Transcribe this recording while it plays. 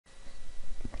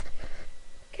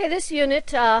Okay, this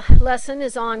unit lesson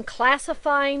is on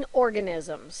classifying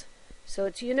organisms. So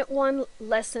it's Unit 1,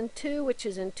 Lesson 2, which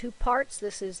is in 2 parts.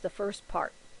 This is the first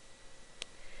part.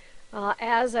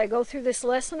 As I go through this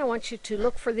lesson, I want you to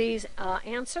look for these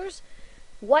answers.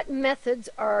 What methods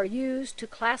are used to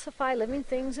classify living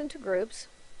things into groups?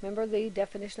 Remember the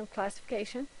definition of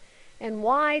classification. And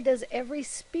why does every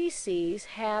species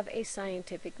have a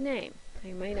scientific name?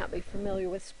 You may not be familiar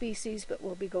with species, but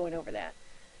we'll be going over that.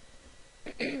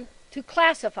 To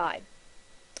classify.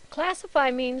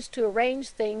 Classify means to arrange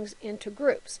things into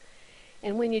groups.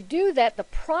 And when you do that, the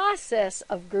process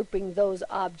of grouping those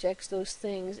objects, those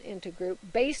things into groups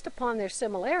based upon their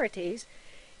similarities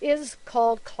is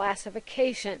called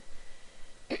classification.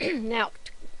 Now,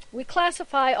 we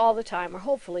classify all the time, or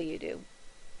hopefully you do.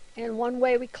 And one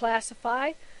way we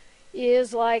classify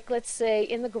is like, let's say,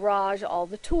 in the garage, all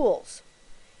the tools.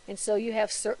 And so you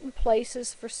have certain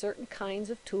places for certain kinds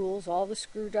of tools, all the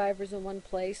screwdrivers in one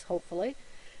place, hopefully,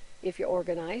 if you're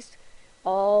organized.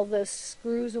 All the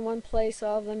screws in one place,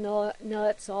 all the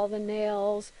nuts, all the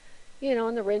nails, you know,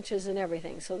 and the wrenches and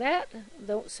everything.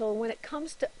 So when it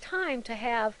comes to time to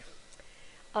have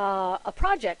a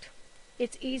project,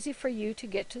 it's easy for you to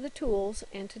get to the tools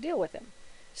and to deal with them.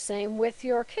 Same with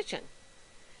your kitchen.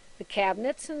 The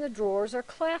cabinets and the drawers are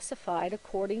classified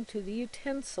according to the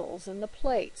utensils and the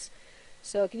plates.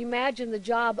 So can you imagine the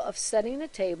job of setting a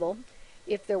table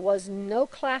if there was no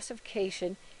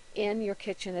classification in your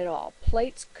kitchen at all?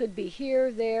 Plates could be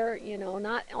here, there, you know,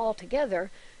 not all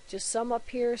together, just some up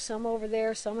here, some over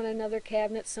there, some in another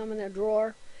cabinet, some in a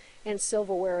drawer, and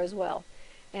silverware as well.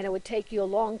 And it would take you a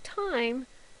long time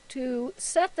to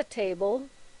set the table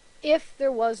if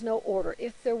there was no order,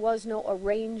 if there was no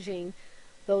arranging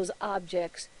those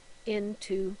objects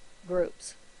into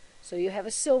groups. So you have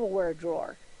a silverware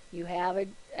drawer, you have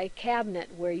a cabinet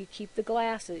where you keep the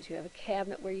glasses, you have a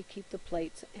cabinet where you keep the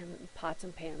plates and pots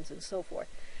and pans and so forth.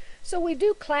 So we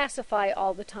do classify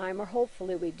all the time, or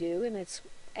hopefully we do, and it's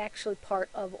actually part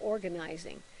of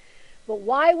organizing. But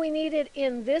why we need it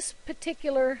in this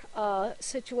particular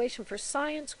situation for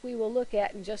science, we will look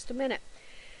at in just a minute.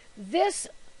 This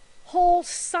whole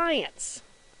science,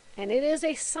 and it is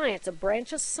a science, a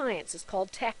branch of science, is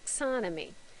called taxonomy.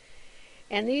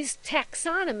 And these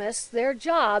taxonomists, their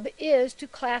job is to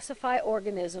classify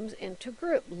organisms into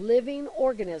groups, living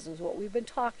organisms, what we've been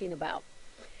talking about.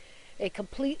 A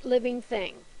complete living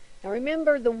thing. Now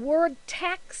remember, the word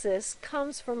taxis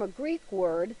comes from a Greek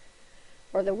word,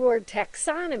 or the word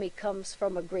taxonomy comes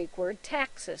from a Greek word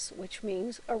taxis, which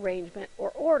means arrangement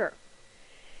or order.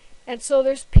 And so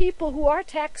there's people who are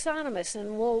taxonomists,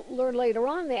 and we'll learn later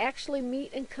on they actually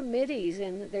meet in committees,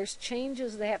 and there's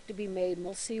changes that have to be made, and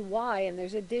we'll see why, and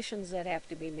there's additions that have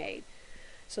to be made.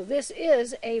 So this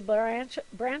is a branch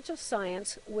of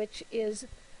science, which is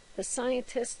the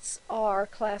scientists are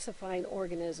classifying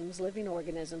organisms, living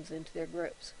organisms, into their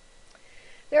groups.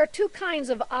 There are two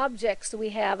kinds of objects that we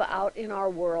have out in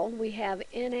our world. We have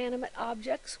inanimate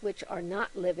objects, which are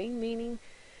not living, meaning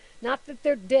not that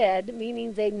they're dead,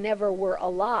 meaning they never were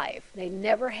alive. They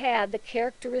never had the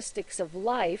characteristics of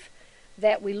life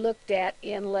that we looked at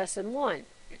in Lesson 1.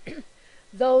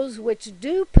 Those which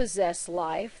do possess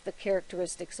life, the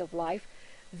characteristics of life,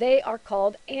 they are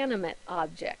called animate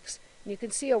objects. And you can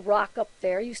see a rock up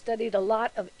there. You studied a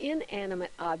lot of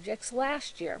inanimate objects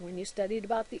last year when you studied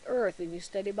about the earth, and you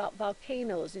studied about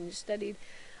volcanoes, and you studied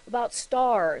about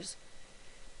stars.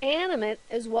 Animate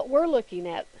is what we're looking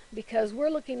at, because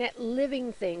we're looking at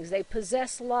living things. They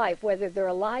possess life, whether they're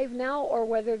alive now or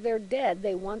whether they're dead.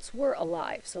 They once were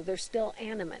alive, so they're still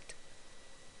animate.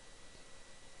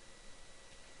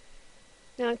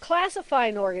 Now, in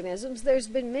classifying organisms, there's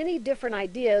been many different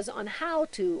ideas on how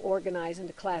to organize and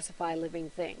to classify living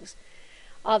things.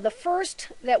 The first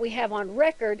that we have on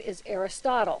record is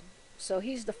Aristotle. So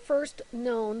he's the first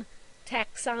known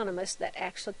taxonomist that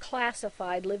actually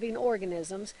classified living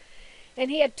organisms, and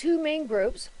he had two main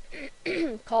groups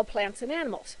called plants and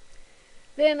animals.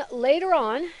 Then later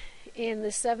on in the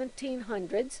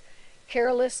 1700s,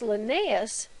 Carolus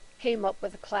Linnaeus came up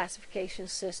with a classification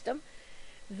system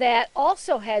that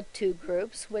also had two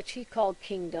groups, which he called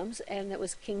kingdoms, and it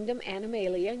was Kingdom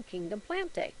Animalia and Kingdom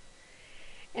Plantae.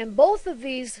 And both of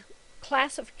these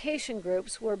classification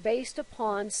groups were based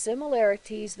upon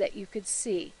similarities that you could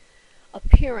see.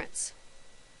 Appearance.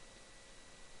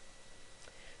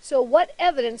 So what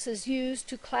evidence is used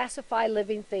to classify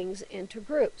living things into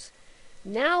groups?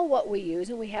 Now what we use,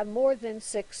 and we have more than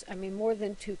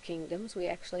two kingdoms, we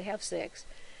actually have 6.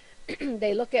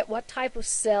 They look at what type of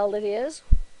cell it is,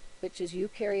 which is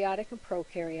eukaryotic and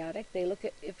prokaryotic. They look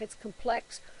at if it's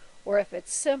complex or if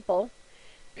it's simple.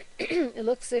 It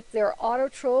looks if they're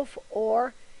autotroph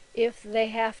or if they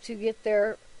have to get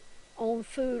their own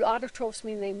food. Autotrophs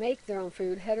mean they make their own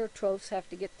food. Heterotrophs have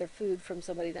to get their food from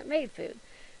somebody that made food.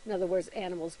 In other words,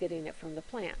 animals getting it from the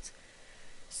plants.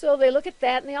 So they look at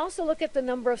that, and they also look at the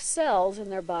number of cells in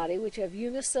their body, which have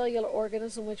unicellular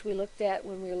organism, which we looked at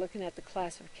when we were looking at the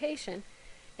classification,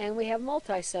 and we have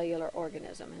multicellular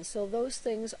organism. And so those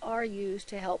things are used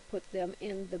to help put them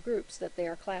in the groups that they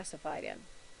are classified in.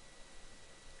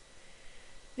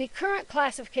 The current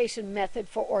classification method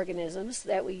for organisms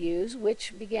that we use,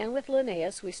 which began with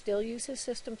Linnaeus, we still use his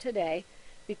system today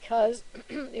because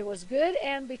it was good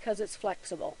and because it's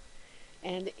flexible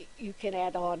and you can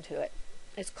add on to it.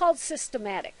 It's called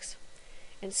systematics.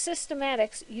 And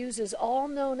systematics uses all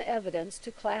known evidence to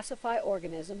classify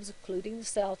organisms, including the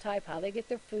cell type, how they get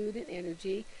their food and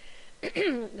energy,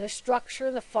 the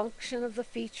structure, the function of the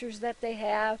features that they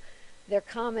have. Their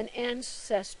common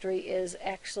ancestry is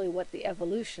actually what the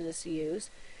evolutionists use,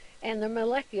 and the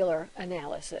molecular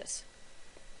analysis.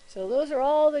 So those are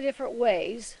all the different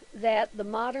ways that the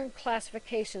modern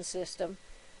classification system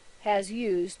has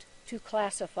used to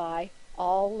classify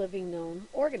all living known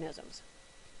organisms.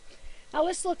 Now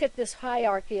let's look at this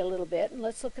hierarchy a little bit, and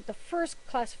let's look at the first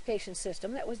classification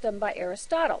system that was done by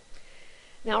Aristotle.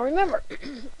 Now remember,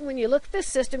 when you look at this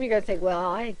system, you're going to think, well,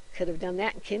 I could have done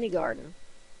that in kindergarten.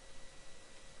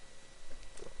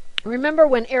 Remember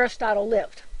when Aristotle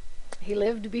lived. He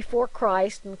lived before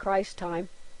Christ, in Christ's time.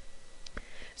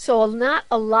 So not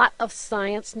a lot of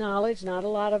science knowledge, not a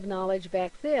lot of knowledge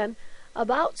back then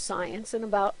about science and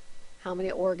about how many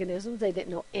organisms. They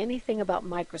didn't know anything about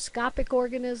microscopic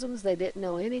organisms. They didn't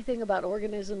know anything about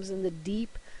organisms in the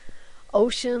deep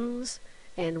oceans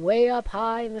and way up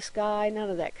high in the sky, none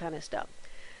of that kind of stuff.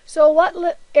 So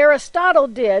what Aristotle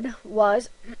did was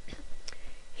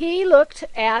he looked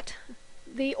at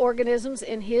the organisms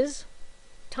in his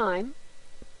time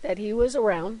that he was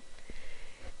around,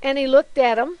 and he looked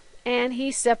at them and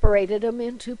he separated them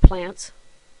into plants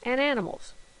and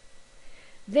animals.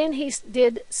 Then he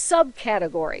did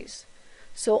subcategories.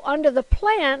 So under the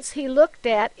plants, he looked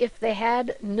at if they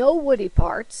had no woody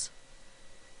parts,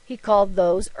 he called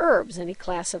those herbs, and he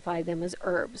classified them as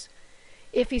herbs.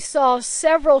 If he saw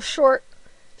several short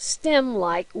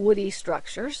stem-like woody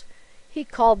structures, he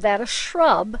called that a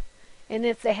shrub. And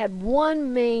if they had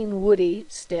one main woody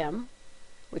stem,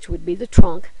 which would be the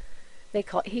trunk,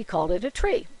 he called it a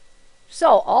tree. So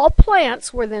all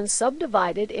plants were then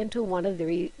subdivided into one of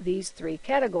these three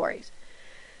categories.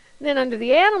 Then under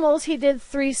the animals, he did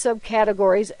three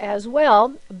subcategories as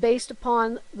well, based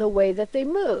upon the way that they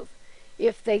move.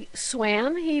 If they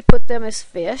swam, he put them as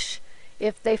fish.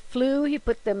 If they flew, he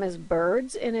put them as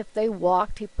birds. And if they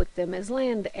walked, he put them as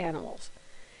land animals.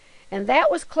 And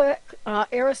that was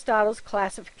Aristotle's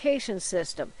classification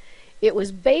system. It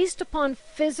was based upon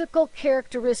physical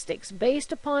characteristics,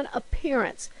 based upon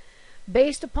appearance,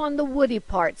 based upon the woody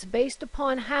parts, based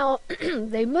upon how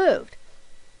they moved.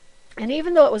 And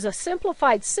even though it was a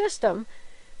simplified system,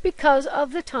 because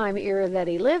of the time era that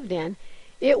he lived in,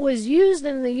 it was used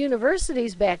in the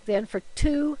universities back then for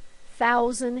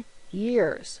 2,000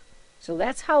 years. So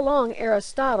that's how long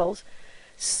Aristotle's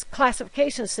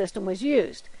classification system was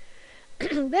used.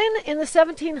 Then in the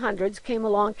 1700s came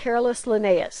along Carolus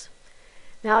Linnaeus.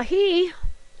 Now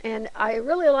and I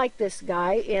really like this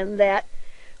guy in that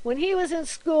when he was in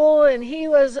school and he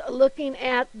was looking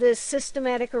at this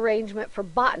systematic arrangement for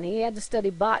botany, he had to study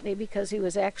botany because he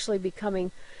was actually becoming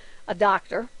a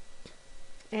doctor,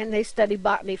 and they studied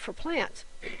botany for plants.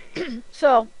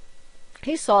 So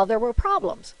he saw there were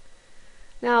problems.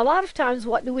 Now a lot of times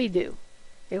what do?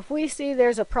 If we see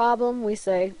there's a problem, we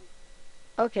say,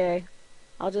 okay,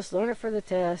 I'll just learn it for the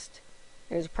test.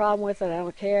 There's a problem with it, I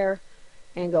don't care,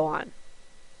 and go on.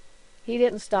 He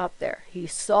didn't stop there. He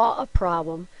saw a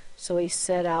problem, so he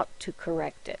set out to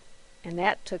correct it. And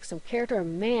that took some character.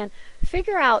 And man,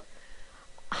 figure out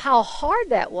how hard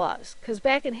that was. Because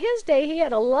back in his day, he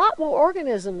had a lot more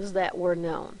organisms that were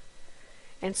known.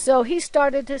 And so he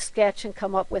started to sketch and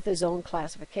come up with his own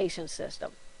classification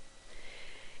system.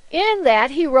 In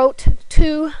that, he wrote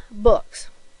 2 books.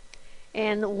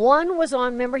 And one was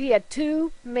on, remember, he had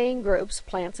 2 main groups,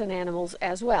 plants and animals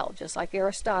as well, just like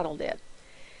Aristotle did.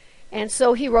 And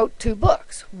so he wrote 2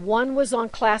 books. One was on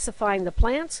classifying the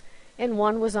plants, and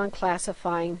one was on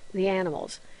classifying the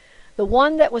animals. The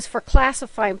one that was for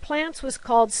classifying plants was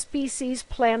called Species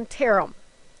Plantarum.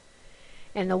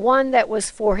 And the one that was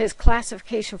for his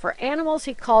classification for animals,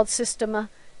 he called Systema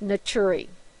Naturae.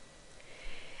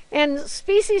 And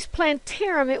Species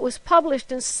Plantarum, it was published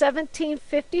in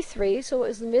 1753, so it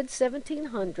was the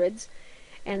mid-1700s.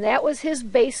 And that was his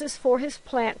basis for his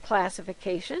plant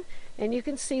classification. And you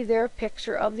can see there a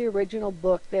picture of the original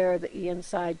book there, the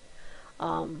inside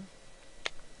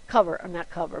cover, or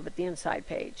not cover, but the inside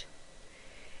page.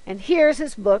 And here's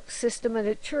his book, Systema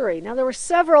Naturae. Now there were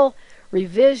several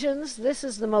revisions. This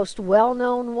is the most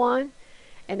well-known one,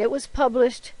 and it was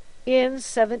published in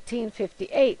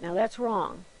 1758. Now that's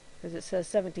wrong, because it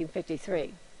says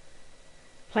 1753.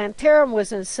 Plantarum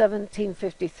was in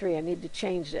 1753. I need to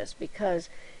change this because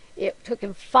it took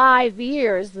him 5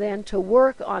 years then to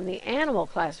work on the animal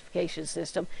classification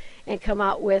system and come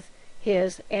out with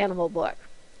his animal book.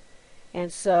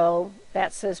 And so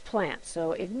that says plant.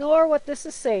 So ignore what this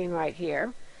is saying right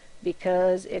here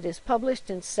because it is published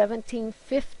in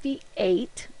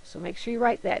 1758. So make sure you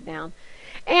write that down.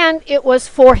 And it was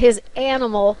for his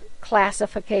animal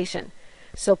classification.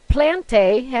 So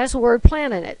plante has the word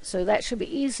plant in it, so that should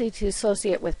be easy to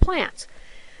associate with plants.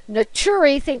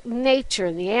 Naturae, think nature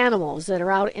and the animals that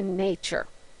are out in nature.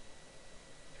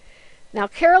 Now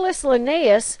Carolus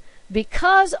Linnaeus,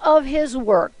 because of his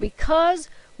work, because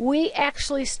we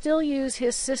actually still use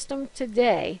his system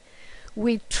today,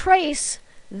 we trace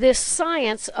this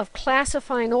science of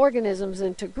classifying organisms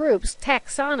into groups,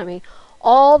 taxonomy,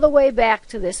 all the way back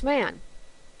to this man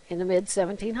in the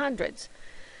mid-1700s.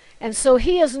 And so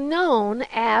he is known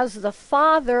as the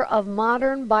father of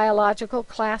modern biological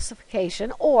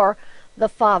classification, or the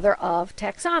father of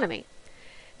taxonomy.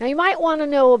 Now you might want to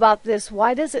know about this.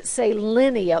 Why does it say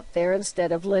Linnaeus up there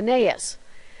instead of Linnaeus?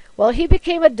 Well, he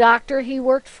became a doctor. He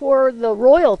worked for the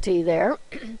royalty there.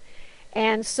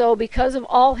 And so because of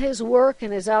all his work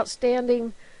and his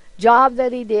outstanding job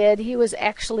that he did, he was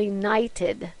actually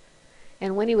knighted.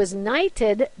 And when he was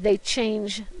knighted, they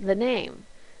changed the name.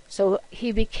 So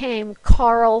he became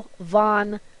Carl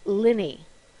von Linné.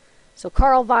 So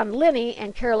Carl von Linné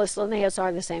and Carolus Linnaeus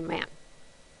are the same man.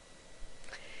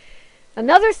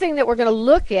 Another thing that we're going to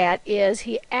look at is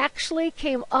he actually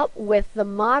came up with the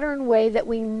modern way that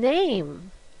we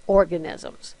name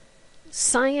organisms.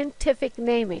 Scientific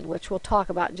naming, which we'll talk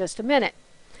about in just a minute.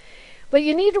 But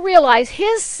you need to realize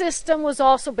his system was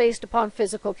also based upon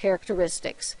physical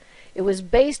characteristics. It was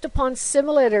based upon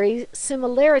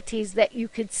similarities that you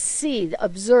could see,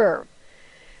 observe.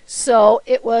 So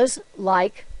it was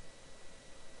like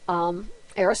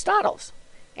Aristotle's.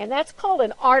 And that's called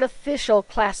an artificial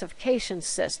classification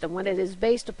system when it is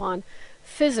based upon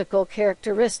physical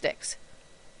characteristics.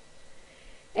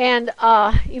 And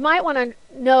you might want to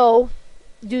know,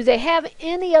 do they have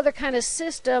any other kind of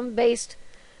system based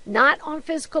not on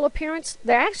physical appearance?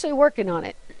 They're actually working on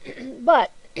it.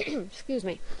 But, excuse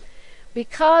me,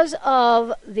 because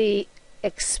of the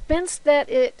expense that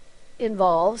it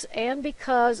involves and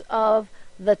because of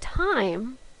the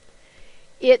time,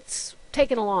 it's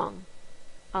taken along.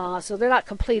 So they're not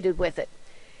completed with it.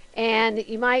 And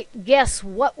you might guess,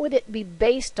 what would it be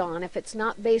based on if it's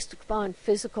not based upon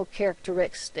physical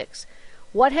characteristics?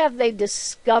 What have they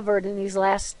discovered in these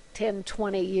last 10,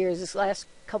 20 years, this last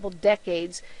couple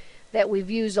decades, that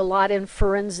we've used a lot in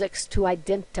forensics to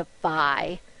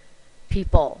identify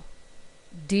people?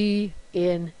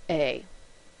 DNA.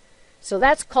 So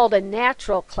that's called a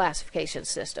natural classification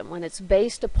system, when it's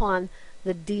based upon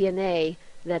the DNA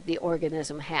that the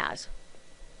organism has.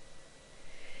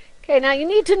 Okay, now you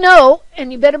need to know,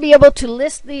 and you better be able to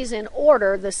list these in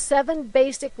order, the 7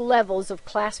 basic levels of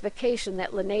classification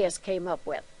that Linnaeus came up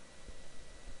with.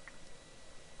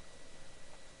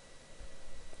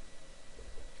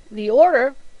 The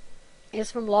order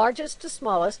is from largest to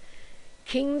smallest: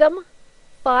 kingdom,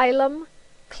 phylum,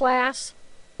 class,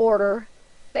 order,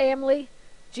 family,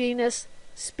 genus,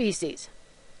 species.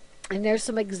 And there's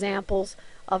some examples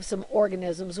of some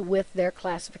organisms with their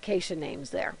classification names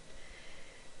there.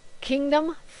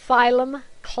 Kingdom, phylum,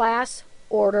 class,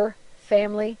 order,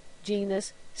 family,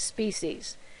 genus,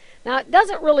 species. Now it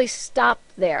doesn't really stop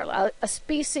there. A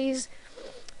species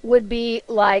would be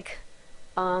like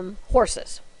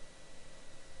horses.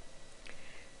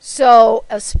 So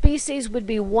a species would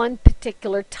be one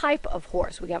particular type of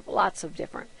horse. We have lots of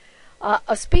different.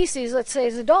 A species, let's say,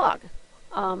 is a dog.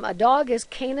 A dog is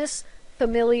Canis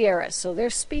familiaris. So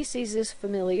their species is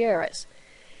familiaris.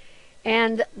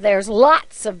 And there's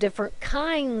lots of different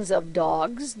kinds of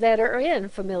dogs that are in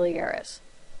familiaris,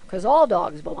 because all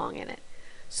dogs belong in it.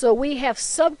 So we have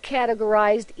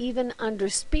subcategorized even under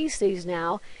species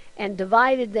now and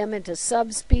divided them into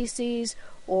subspecies,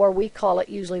 or we call it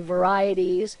usually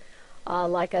varieties,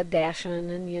 like a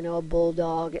Dachshund and, a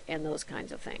bulldog and those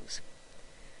kinds of things.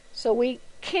 So we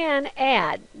can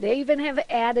add. They even have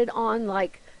added on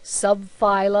like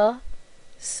subphyla,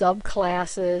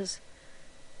 subclasses,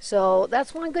 So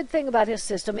that's one good thing about his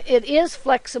system. It is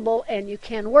flexible and you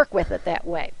can work with it that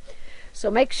way. So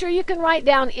make sure you can write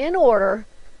down in order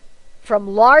from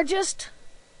largest,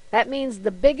 that means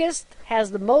the biggest has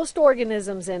the most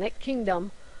organisms in it,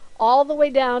 kingdom, all the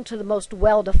way down to the most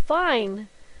well-defined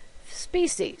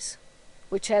species,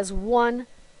 which has one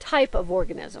type of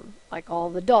organism, like all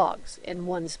the dogs in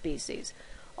one species,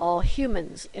 all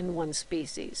humans in one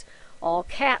species, all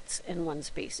cats in one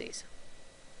species.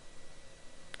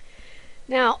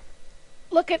 Now,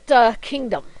 look at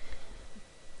kingdom.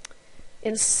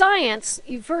 In science,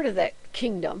 you've heard of that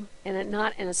kingdom, and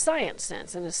not in a science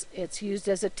sense, and it's used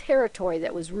as a territory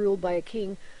that was ruled by a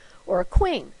king or a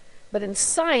queen. But in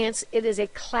science, it is a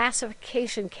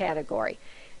classification category,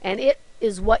 and it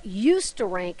is what used to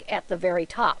rank at the very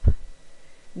top.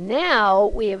 Now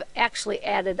we have actually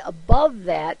added above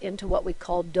that into what we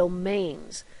call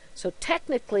domains. So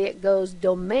technically it goes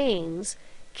domains,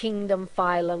 kingdom,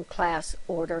 phylum, class,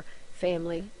 order,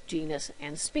 family, genus,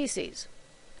 and species.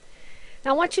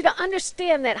 Now I want you to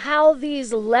understand that how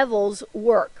these levels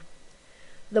work.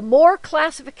 The more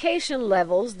classification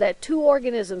levels that two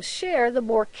organisms share, the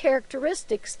more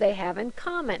characteristics they have in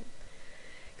common.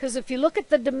 Because if you look at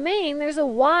the domain, there's a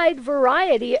wide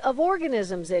variety of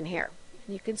organisms in here.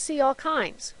 You can see all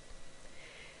kinds.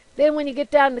 Then when you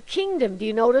get down to kingdom, do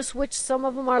you notice which some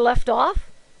of them are left off?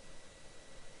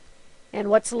 And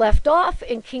what's left off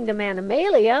in kingdom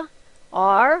Animalia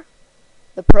are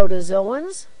the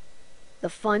protozoans, the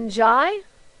fungi,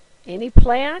 any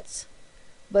plants,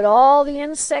 but all the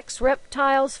insects,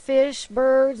 reptiles, fish,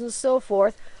 birds, and so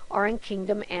forth are in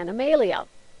kingdom Animalia.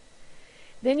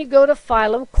 Then you go to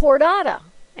phylum Chordata,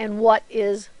 and what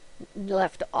is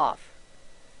left off?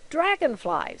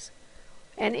 Dragonflies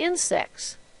and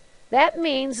insects. That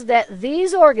means that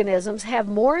these organisms have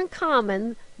more in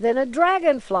common than a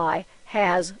dragonfly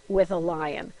has with a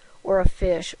lion, or a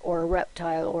fish, or a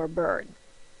reptile, or a bird.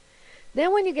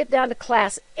 Then when you get down to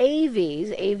class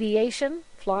Aves, aviation,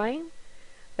 flying,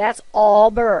 that's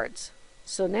all birds.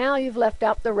 So now you've left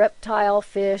out the reptile,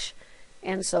 fish,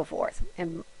 and so forth.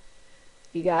 And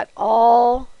you got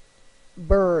all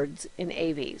birds in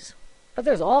Aves. But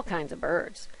there's all kinds of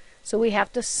birds. So we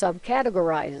have to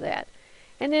subcategorize that.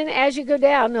 And then as you go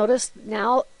down, notice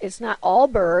now it's not all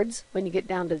birds when you get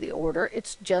down to the order.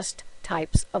 It's just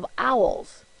types of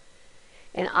owls.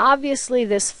 And obviously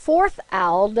this fourth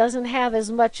owl doesn't have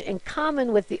as much in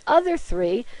common with the other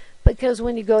three, because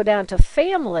when you go down to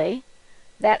family,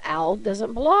 that owl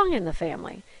doesn't belong in the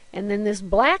family. And then this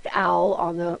black owl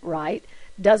on the right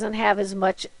doesn't have as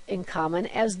much in common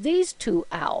as these two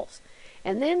owls.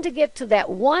 And then to get to that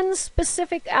one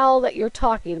specific owl that you're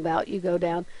talking about, you go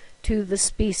down to the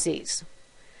species.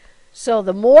 So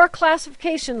the more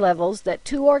classification levels that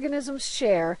two organisms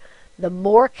share, the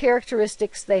more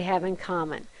characteristics they have in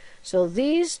common. So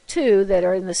these two that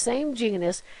are in the same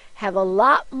genus have a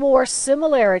lot more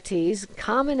similarities,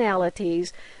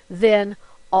 commonalities, than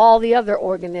all the other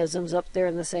organisms up there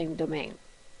in the same domain.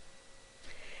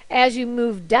 As you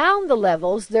move down the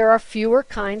levels, there are fewer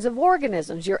kinds of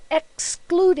organisms. You're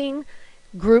excluding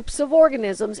groups of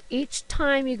organisms each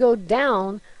time you go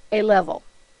down a level.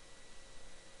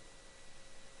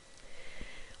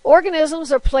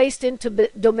 Organisms are placed into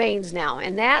domains now,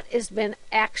 and that has been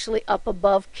actually up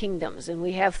above kingdoms, and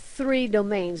we have 3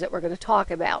 domains that we're going to talk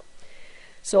about.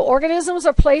 So organisms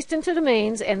are placed into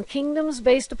domains and kingdoms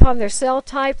based upon their cell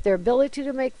type, their ability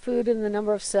to make food, and the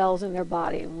number of cells in their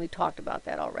body, and we talked about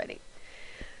that already.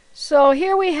 So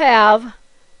here we have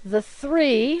the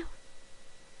 3,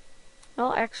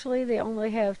 well actually they only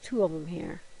have 2 of them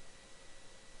here.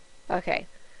 Okay,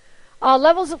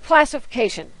 levels of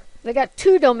classification. They got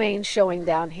 2 domains showing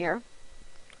down here.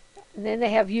 And then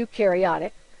they have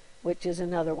eukaryotic, which is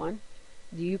another one,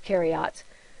 the eukaryotes.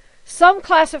 Some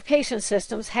classification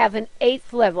systems have an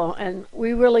 8th level, and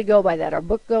we really go by that. Our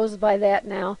book goes by that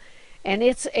now. And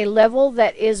it's a level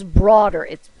that is broader.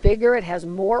 It's bigger. It has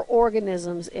more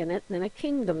organisms in it than a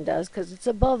kingdom does because it's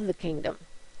above the kingdom.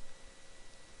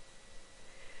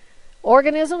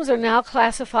 Organisms are now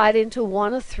classified into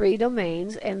one of 3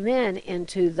 domains and then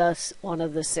into one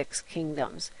of the 6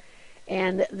 kingdoms.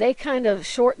 And they kind of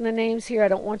shorten the names here. I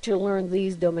don't want you to learn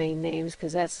these domain names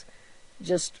because that's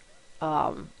just,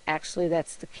 actually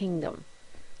that's the kingdom.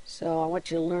 So I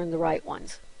want you to learn the right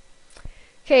ones.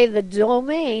 Okay, the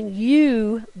domain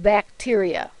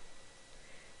Eubacteria.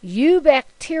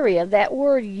 Eubacteria, that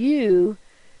word eu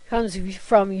comes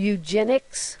from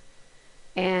eugenics,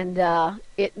 and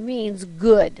it means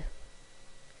good.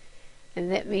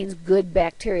 And that means good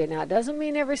bacteria. Now, it doesn't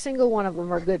mean every single one of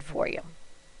them are good for you.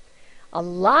 A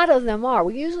lot of them are.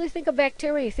 We usually think of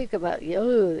bacteria, you think about,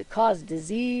 that cause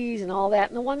disease and all that.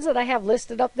 And the ones that I have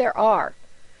listed up there are.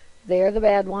 They're the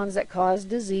bad ones that cause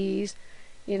disease.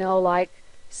 Like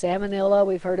salmonella,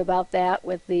 we've heard about that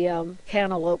with the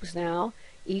cantaloupes now.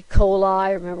 E.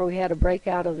 coli, remember we had a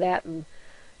breakout of that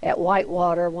at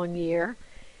Whitewater one year.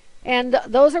 And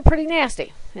those are pretty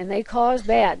nasty, and they cause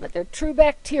bad, but they're true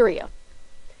bacteria.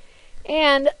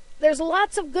 And there's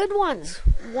lots of good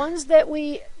ones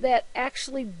that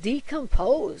actually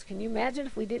decompose. Can you imagine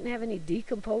if we didn't have any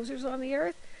decomposers on the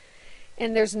earth?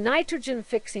 And there's nitrogen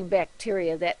fixing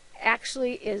bacteria that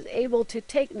actually is able to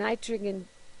take nitrogen,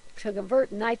 to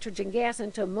convert nitrogen gas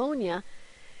into ammonia,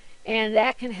 and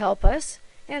that can help us.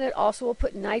 And it also will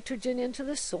put nitrogen into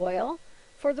the soil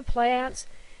for the plants,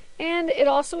 and it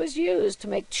also is used to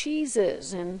make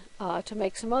cheeses and to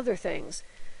make some other things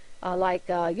like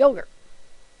yogurt.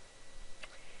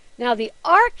 Now, the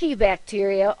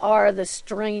archaebacteria are the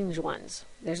strange ones.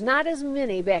 There's not as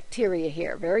many bacteria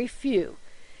here, very few.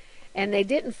 And they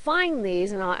didn't find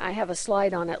these, and I have a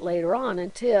slide on it later on,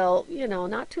 until,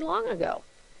 not too long ago.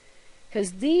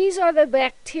 Because these are the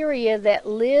bacteria that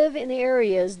live in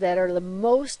areas that are the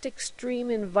most extreme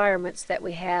environments that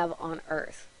we have on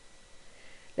Earth.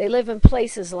 They live in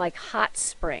places like hot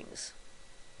springs.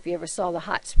 If you ever saw the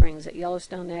hot springs at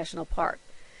Yellowstone National Park.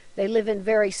 They live in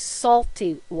very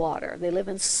salty water. They live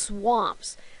in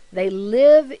swamps. They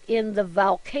live in the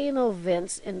volcano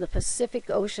vents in the Pacific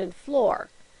Ocean floor.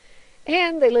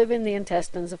 And they live in the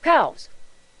intestines of cows.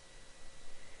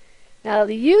 Now,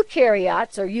 the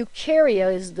eukaryotes, or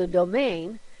eukarya is the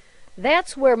domain,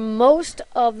 that's where most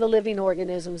of the living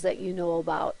organisms that you know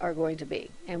about are going to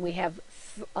be. And we have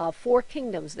 4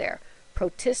 kingdoms there: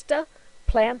 Protista,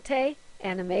 Plantae,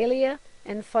 Animalia,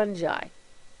 and Fungi.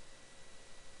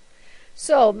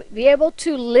 So, be able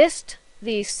to list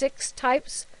the 6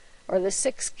 types, or the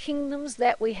 6 kingdoms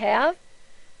that we have.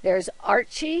 There's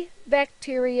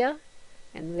archaebacteria,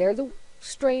 and they're the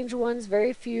strange ones.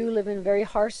 Very few, live in very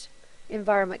harsh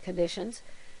environment conditions.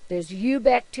 There's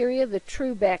eubacteria, the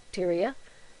true bacteria.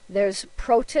 There's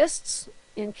protists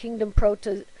in kingdom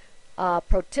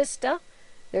Protista.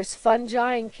 There's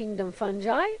fungi in kingdom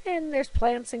Fungi, and there's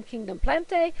plants in kingdom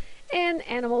Plantae, and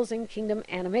animals in kingdom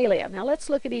Animalia. Now let's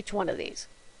look at each one of these.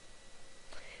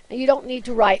 Now, you don't need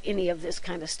to write any of this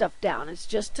kind of stuff down. It's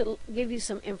just to give you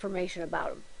some information about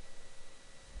them.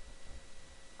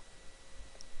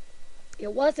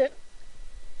 It wasn't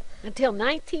until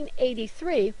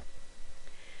 1983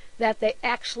 that they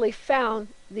actually found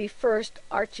the first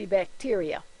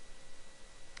archaebacteria.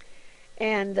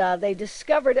 And they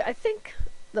discovered, I think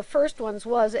the first ones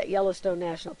was at Yellowstone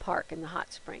National Park in the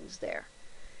hot springs there.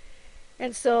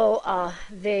 And so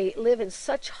they live in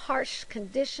such harsh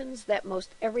conditions that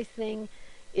most everything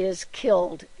is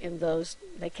killed in those.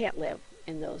 They can't live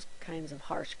in those kinds of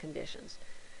harsh conditions.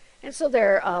 And so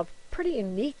they're pretty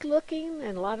unique looking,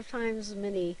 and a lot of times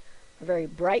many are very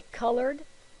bright colored.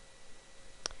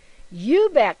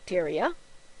 Eubacteria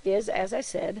is, as I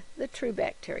said, the true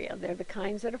bacteria. They're the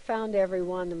kinds that are found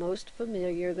everyone, the most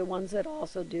familiar, the ones that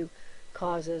also do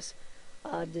causes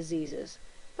diseases.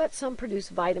 But some produce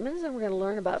vitamins, and we're going to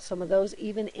learn about some of those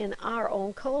even in our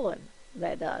own colon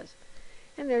that does.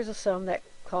 And there's some that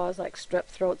cause, like strep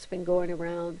throat's been going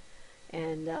around,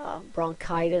 and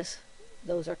bronchitis.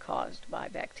 Those are caused by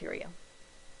bacteria.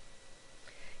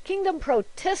 Kingdom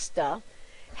Protista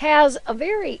has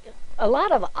a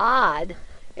lot of odd.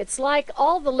 It's like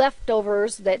all the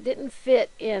leftovers that didn't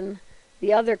fit in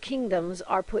the other kingdoms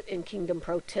are put in Kingdom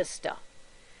Protista,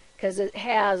 because it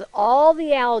has all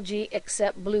the algae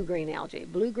except blue-green algae.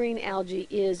 Blue-green algae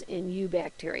is in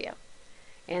eubacteria,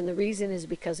 and the reason is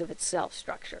because of its cell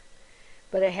structure.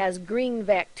 But it has green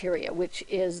bacteria, which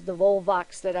is the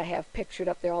Volvox that I have pictured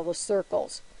up there, all the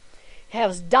circles. It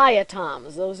has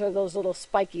diatoms. Those are those little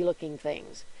spiky-looking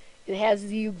things. It has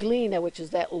the euglena, which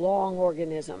is that long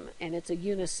organism, and it's a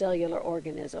unicellular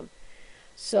organism.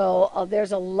 So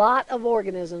there's a lot of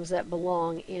organisms that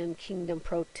belong in Kingdom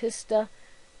Protista.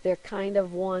 They're kind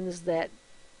of ones that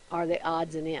are the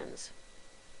odds and ends.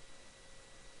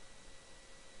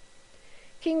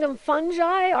 Kingdom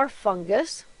Fungi are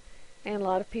fungus. And a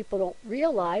lot of people don't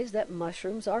realize that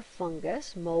mushrooms are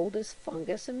fungus, mold is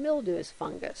fungus, and mildew is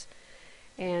fungus.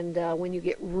 And when you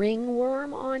get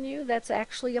ringworm on you, that's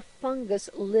actually a fungus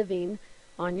living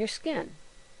on your skin.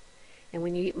 And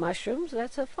when you eat mushrooms,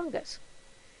 that's a fungus.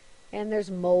 And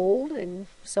there's mold, and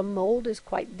some mold is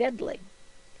quite deadly.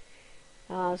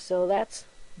 So that's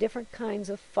different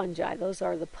kinds of fungi. Those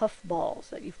are the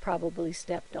puffballs that you've probably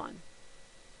stepped on.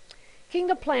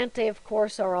 Kingdom Plantae, of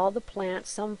course, are all the plants,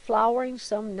 some flowering,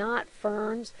 some not,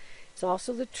 ferns. It's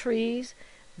also the trees.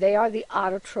 They are the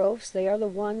autotrophs. They are the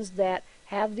ones that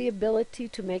have the ability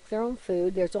to make their own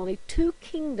food. There's only 2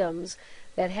 kingdoms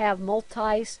that have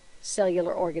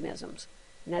multicellular organisms,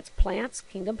 and that's plants,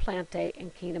 kingdom Plantae,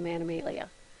 and kingdom Animalia.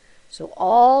 So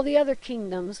all the other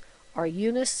kingdoms are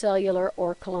unicellular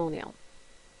or colonial,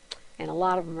 and a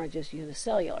lot of them are just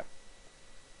unicellular.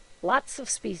 Lots of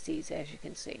species, as you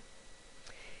can see.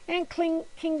 And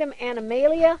kingdom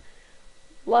Animalia,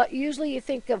 usually you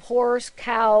think of horse,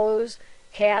 cows,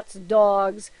 cats,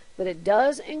 dogs, but it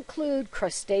does include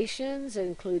crustaceans, it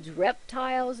includes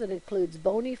reptiles, it includes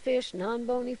bony fish,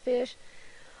 non-bony fish,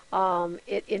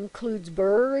 it includes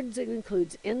birds, it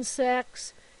includes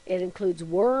insects, it includes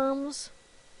worms.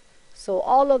 So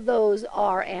all of those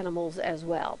are animals as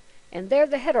well. And they're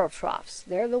the heterotrophs.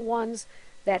 They're the ones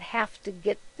that have to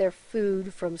get their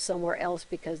food from somewhere else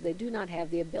because they do not have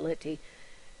the ability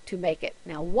to make it.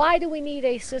 Now, why do we need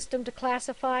a system to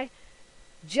classify?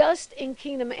 Just in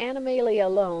kingdom Animalia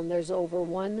alone, there's over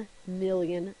 1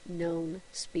 million known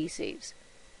species.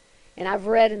 And I've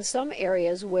read in some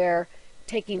areas where,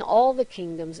 taking all the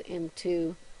kingdoms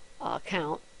into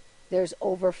account, there's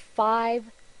over 5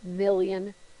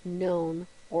 million known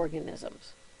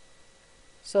organisms.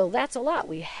 So that's a lot.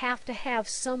 We have to have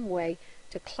some way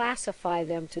to classify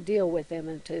them, to deal with them,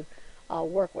 and to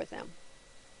work with them.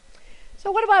 So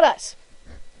what about us?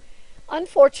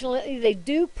 Unfortunately, they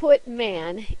do put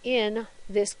man in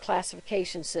this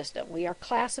classification system. We are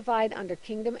classified under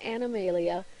kingdom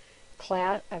Animalia,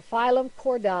 phylum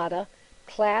Chordata,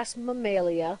 class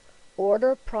Mammalia,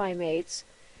 order Primates,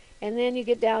 and then you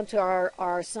get down to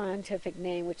our scientific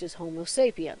name, which is Homo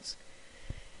sapiens.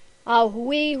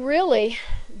 We really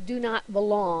do not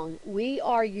belong. We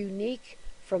are unique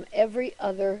from every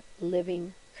other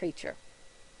living creature.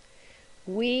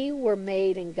 We were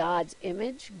made in God's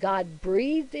image. God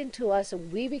breathed into us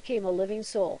and we became a living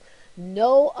soul.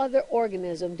 No other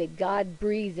organism did God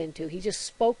breathe into. He just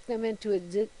spoke them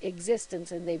into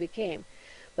existence and they became.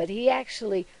 But he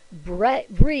actually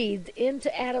breathed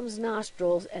into Adam's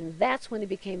nostrils, and that's when he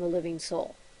became a living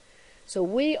soul. So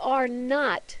we are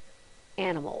not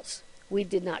animals. We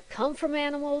did not come from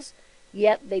animals,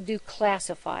 yet they do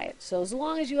classify it. So as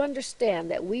long as you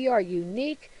understand that we are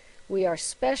unique, we are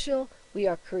special, we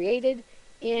are created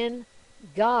in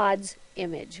God's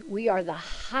image. We are the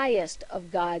highest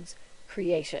of God's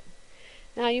creation.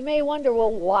 Now you may wonder, well,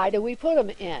 why do we put them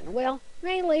in? Well,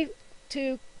 mainly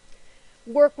to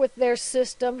work with their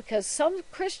system, because some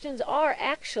Christians are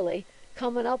actually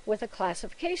coming up with a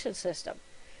classification system.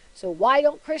 So why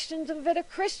don't Christians invent a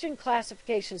Christian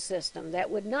classification system that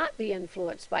would not be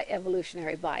influenced by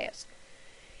evolutionary bias?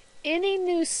 Any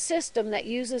new system that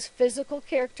uses physical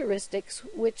characteristics,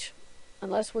 which,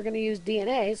 unless we're going to use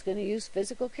DNA, is going to use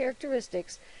physical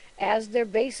characteristics as their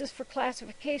basis for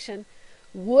classification,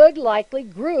 would likely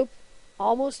group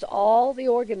almost all the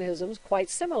organisms quite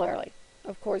similarly.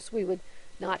 Of course, we would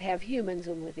not have humans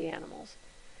in with the animals.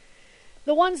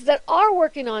 The ones that are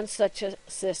working on such a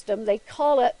system, they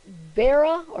call it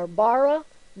bara or bara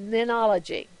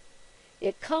minology.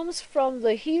 It comes from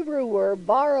the Hebrew word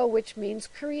bara, which means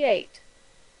create.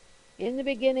 In the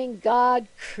beginning, God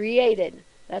created.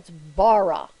 That's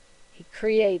bara. He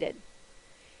created.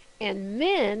 And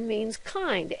min means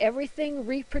kind. Everything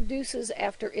reproduces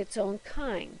after its own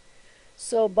kind.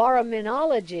 So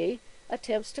baraminology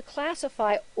attempts to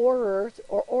classify orders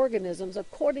or organisms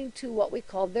according to what we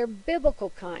call their biblical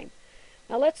kind.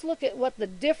 Now let's look at what the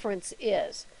difference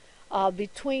is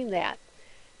between that.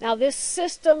 Now this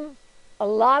system, a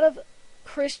lot of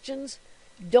Christians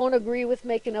don't agree with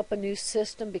making up a new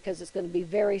system because it's going to be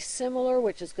very similar,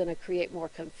 which is going to create more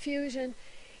confusion.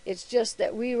 It's just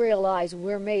that we realize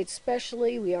we're made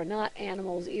specially. We are not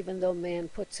animals, even though man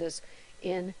puts us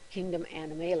in kingdom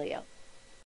Animalia.